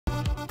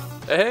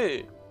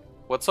Hey!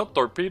 What's up,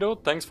 Torpedo?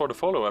 Thanks for the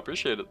follow, I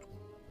appreciate it.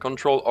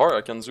 Control R,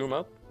 I can zoom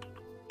out.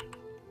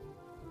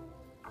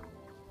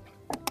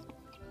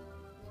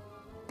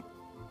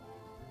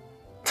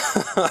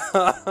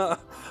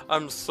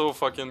 I'm so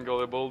fucking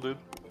gullible, dude.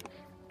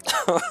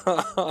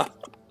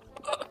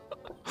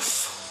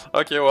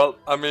 Okay, well,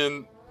 I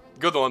mean,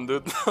 good one,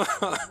 dude.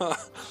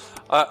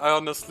 I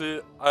honestly,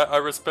 I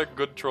respect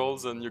good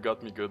trolls, and you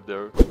got me good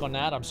there. On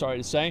that, I'm sorry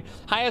to say.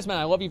 Hi, Asman,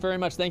 I love you very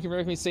much. Thank you for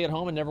making me stay at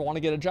home and never want to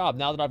get a job.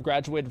 Now that I've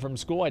graduated from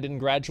school, I didn't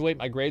graduate.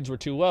 My grades were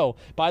too low.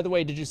 By the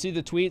way, did you see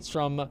the tweets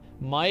from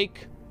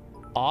Mike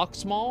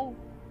Oxmall?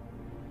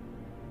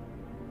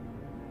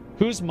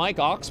 Who's Mike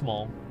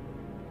Oxmall?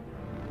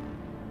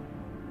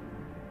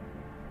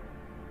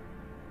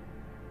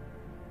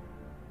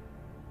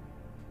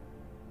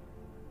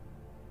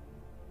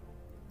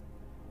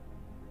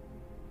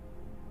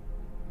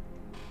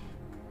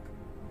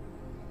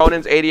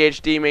 Conan's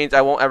ADHD means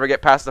I won't ever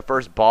get past the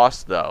first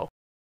boss, though.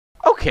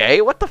 Okay,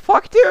 what the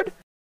fuck, dude?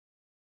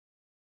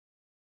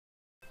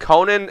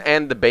 Conan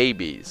and the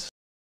babies.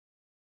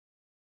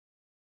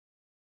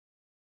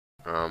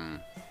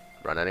 Run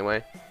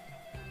anyway.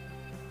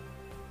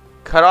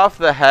 Cut off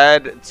the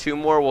head, 2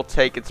 more will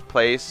take its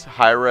place.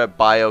 Hyra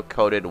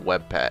bio-coded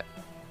web pet.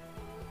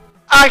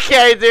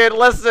 Okay, dude,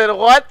 listen,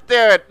 what,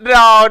 dude?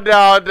 No.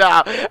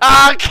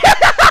 Okay.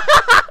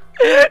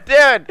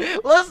 Dude,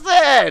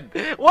 listen!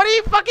 What are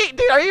you fucking...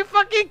 Dude, are you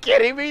fucking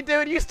kidding me,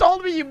 dude? You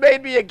told me you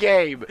made me a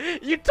game.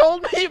 You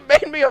told me you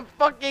made me a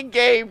fucking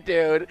game,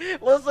 dude.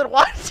 Listen,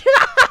 what?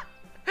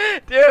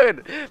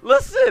 Dude,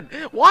 listen.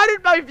 Why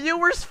did my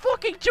viewers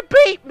fucking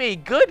debate me?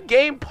 Good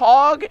game,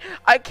 Pog.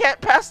 I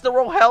can't pass the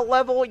roll hell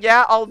level.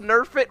 Yeah, I'll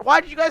nerf it.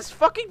 Why did you guys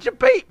fucking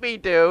debate me,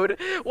 dude?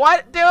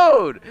 What?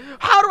 Dude,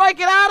 how do I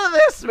get out of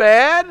this,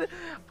 man?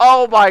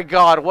 Oh my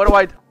god, what do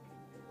I...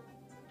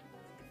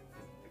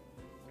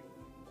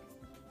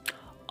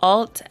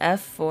 Alt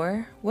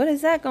F4? What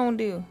is that gonna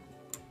do?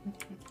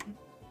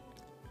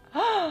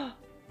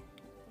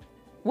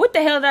 What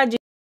the hell did I just...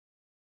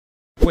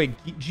 Wait,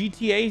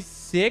 GTA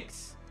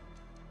 6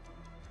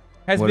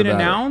 has been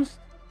announced?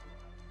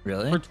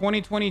 Really? For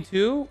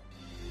 2022?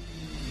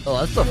 Oh,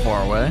 that's so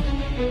far away.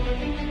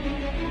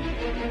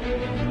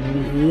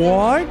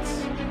 What?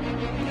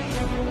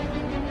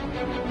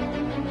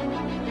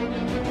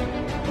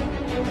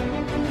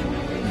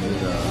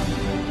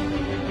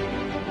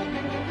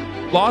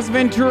 Las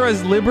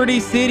Ventura's Liberty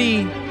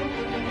City. A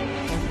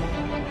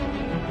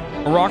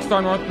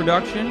Rockstar North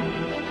production.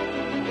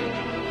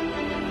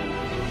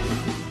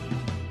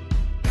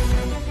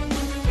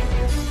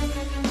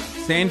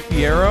 San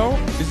Fierro?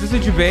 Is this a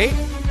debate?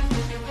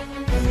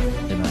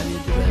 It might be a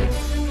debate.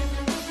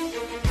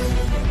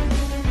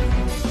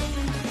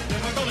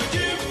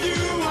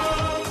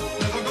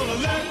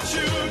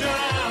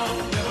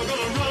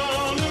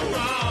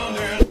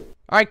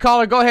 All right,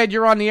 caller, go ahead.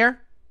 You're on the air.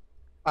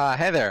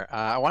 Hey there.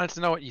 I wanted to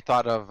know what you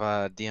thought of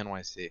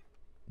DNYC.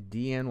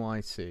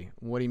 DNYC.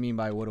 What do you mean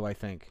by what do I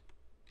think?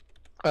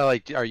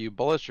 Like, are you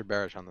bullish or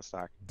bearish on the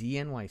stock?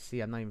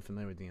 DNYC? I'm not even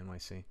familiar with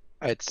DNYC.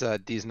 It's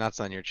D's nuts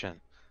on your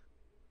chin.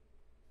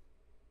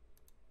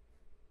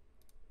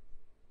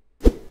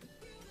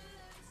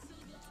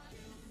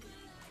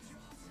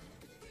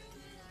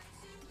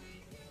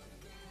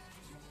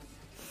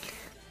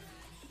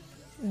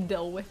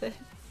 Dill with it.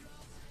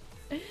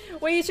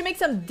 Wait, you should make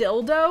some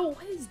dildo?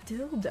 What is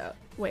dildo?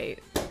 Wait.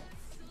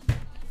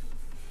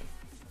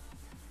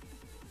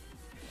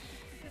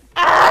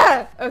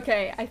 Ah!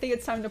 Okay, I think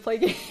it's time to play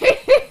games.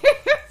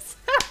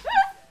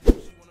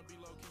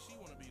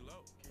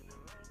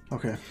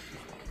 Okay.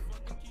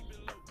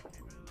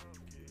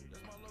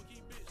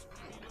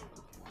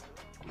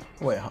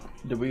 Wait,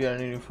 did we get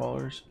any new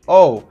followers?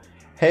 Oh,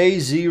 hey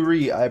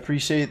Ziri, I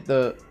appreciate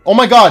the... Oh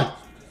my god!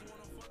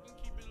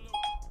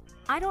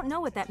 I don't know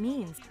what that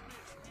means.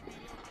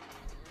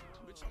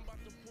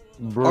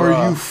 Bruh.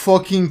 Are you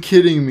fucking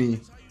kidding me?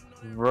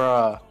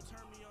 Bruh.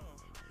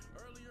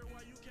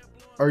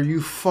 Are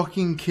you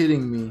fucking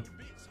kidding me?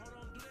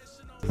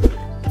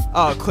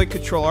 Click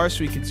Control R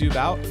so we can zoom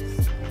out.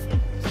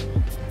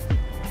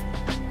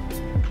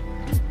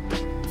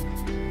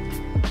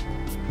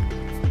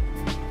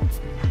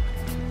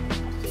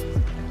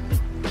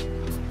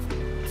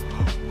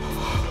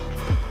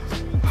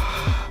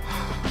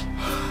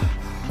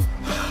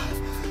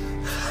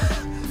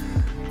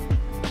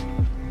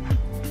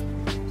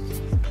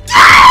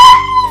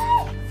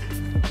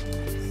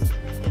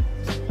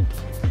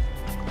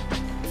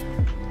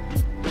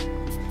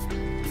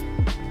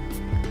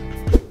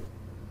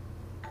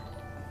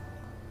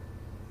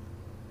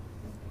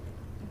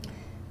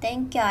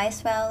 Thank you,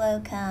 Ice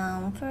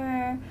Welcome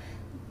for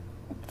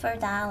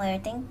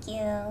 $1. Thank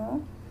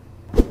you.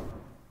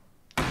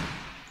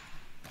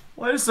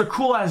 Well, this is a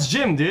cool ass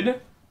gym, dude.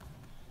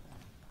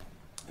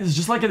 It's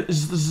just like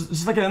it's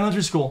just like an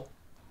elementary school.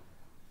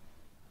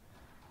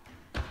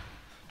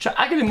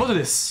 I can do most of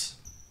this.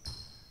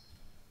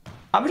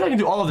 I bet I can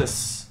do all of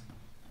this.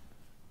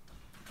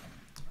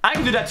 I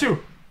can do that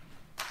too.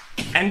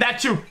 And that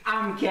too.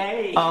 I'm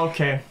gay.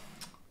 Okay.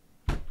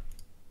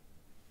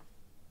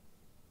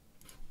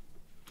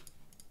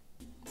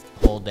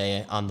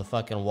 day on the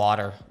fucking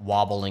water,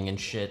 wobbling and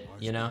shit,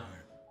 you know?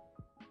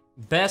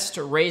 Best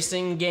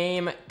racing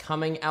game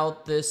coming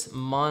out this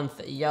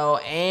month. Yo,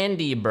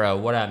 Andy, bro.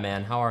 What up,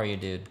 man? How are you,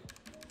 dude?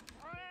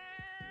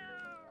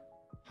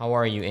 How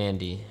are you,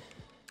 Andy?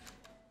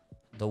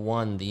 The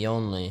one, the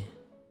only.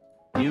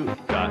 You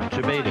got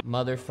debated.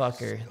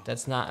 Motherfucker,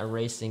 that's not a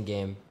racing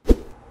game.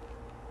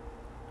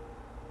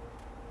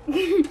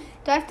 Do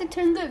I have to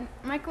turn the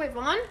microwave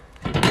on?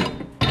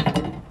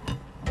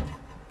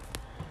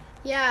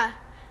 Yeah.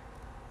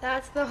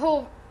 That's the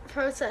whole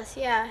process.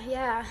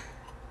 Yeah.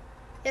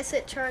 Yes,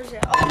 it charged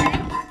it. Okay.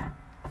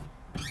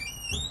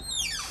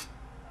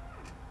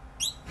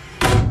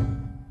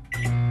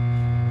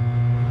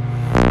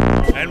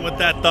 And with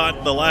that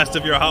thought, the last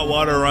of your hot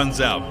water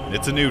runs out.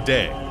 It's a new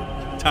day.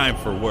 Time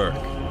for work.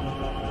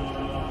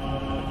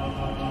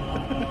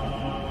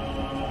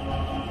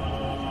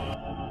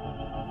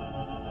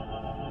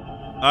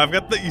 I've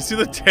got the, you see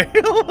the tail?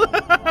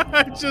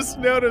 I just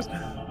noticed.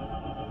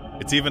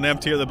 It's even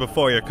emptier than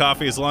before. Your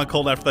coffee is long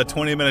cold after that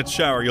 20-minute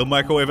shower. You'll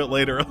microwave it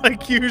later,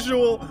 like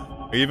usual.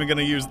 Are you even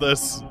gonna use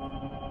this?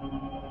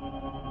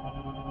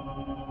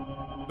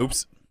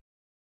 Oops.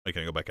 Wait,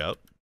 can I go back out?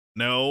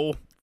 No.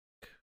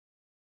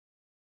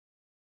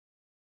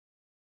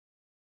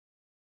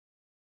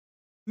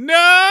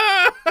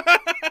 No!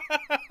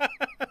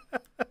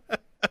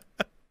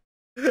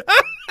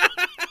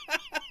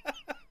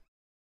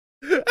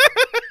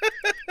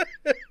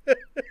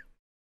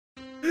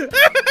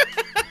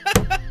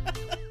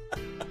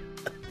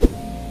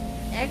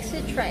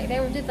 Exit track. They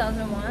were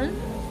 2001.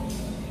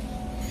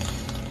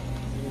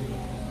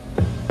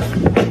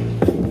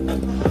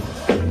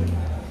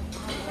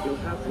 You'll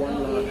have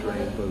one large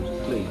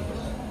rainbow, please.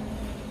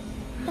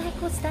 What the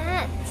heck was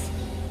that?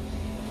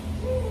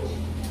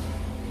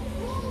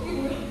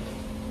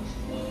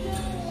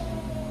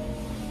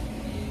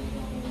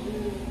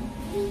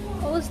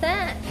 What was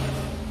that?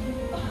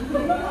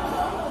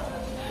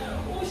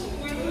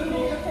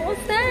 What was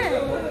that?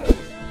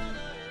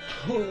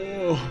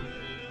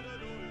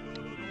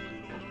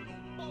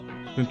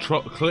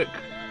 Click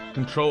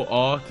Control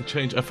R to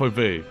change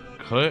FOV.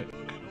 Click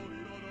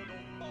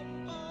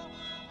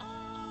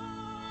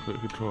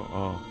Control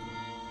R.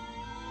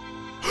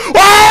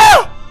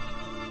 Ah!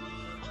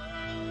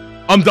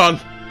 I'm done.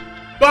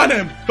 Ban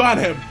him! Ban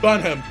him!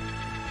 Ban him!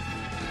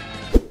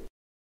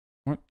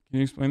 What? Can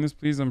you explain this,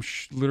 please? I'm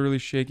literally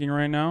shaking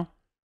right now.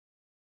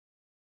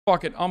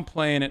 Fuck it, I'm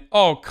playing it.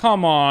 Oh,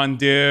 come on,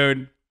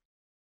 dude.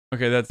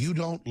 Okay, that's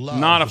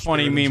not a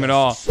funny meme at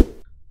all.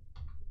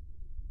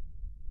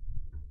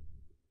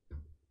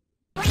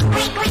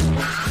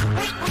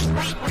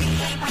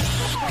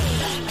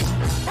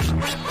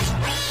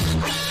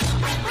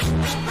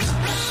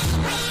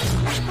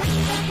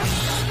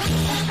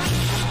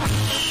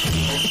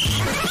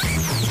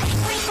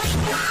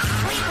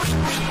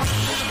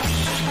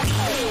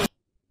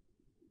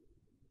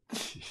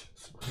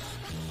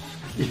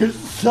 You're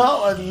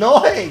so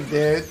annoying,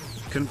 dude.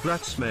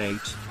 Congrats,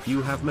 mate.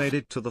 You have made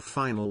it to the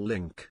final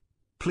link.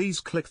 Please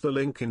click the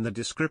link in the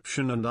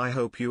description and I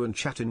hope you and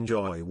chat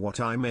enjoy what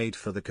I made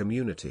for the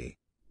community.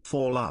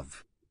 For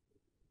love.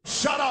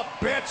 Shut up,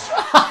 bitch!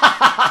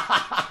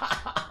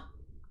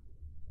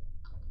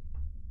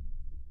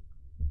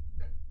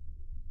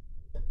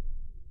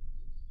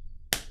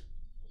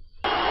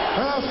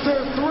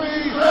 After 3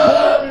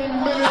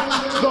 boring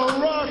minutes, the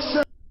Rocks...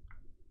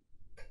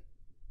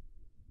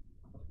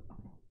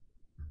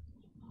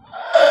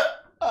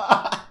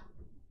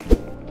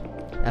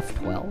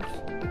 F12?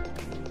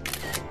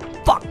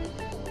 Fuck!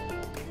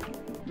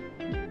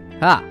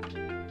 Ha!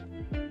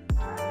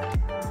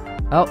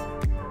 Oh.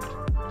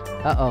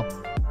 Uh-oh.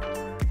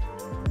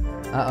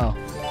 Uh-oh.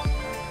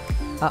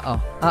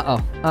 Uh-oh.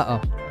 Uh-oh.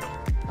 Uh-oh.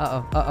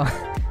 Uh-oh. Uh-oh.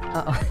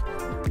 Uh-oh.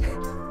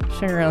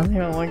 Sugar, I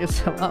don't want to get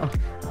some. Uh-oh.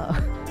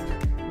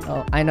 Uh-oh.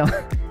 Oh, I know.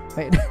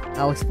 Wait,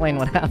 I'll explain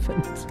what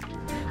happened.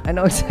 I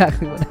know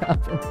exactly what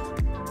happened.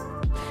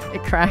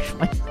 It crashed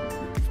my...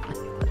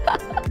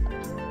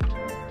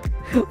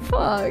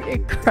 Fuck,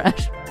 it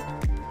crashed.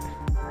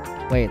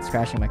 Wait, it's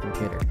crashing my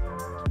computer.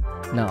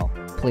 No,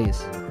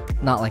 please.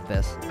 Not like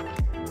this.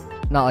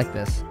 Not like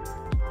this.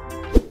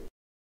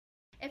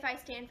 If I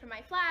stand for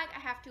my flag, I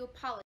have to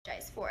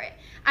apologize for it.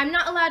 I'm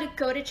not allowed to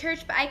go to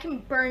church, but I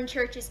can burn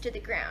churches to the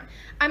ground.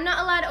 I'm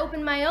not allowed to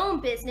open my own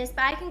business,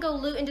 but I can go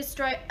loot and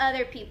destroy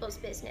other people's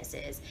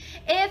businesses.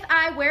 If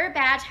I wear a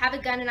badge, have a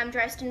gun, and I'm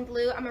dressed in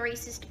blue, I'm a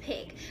racist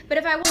pig. But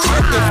if I want...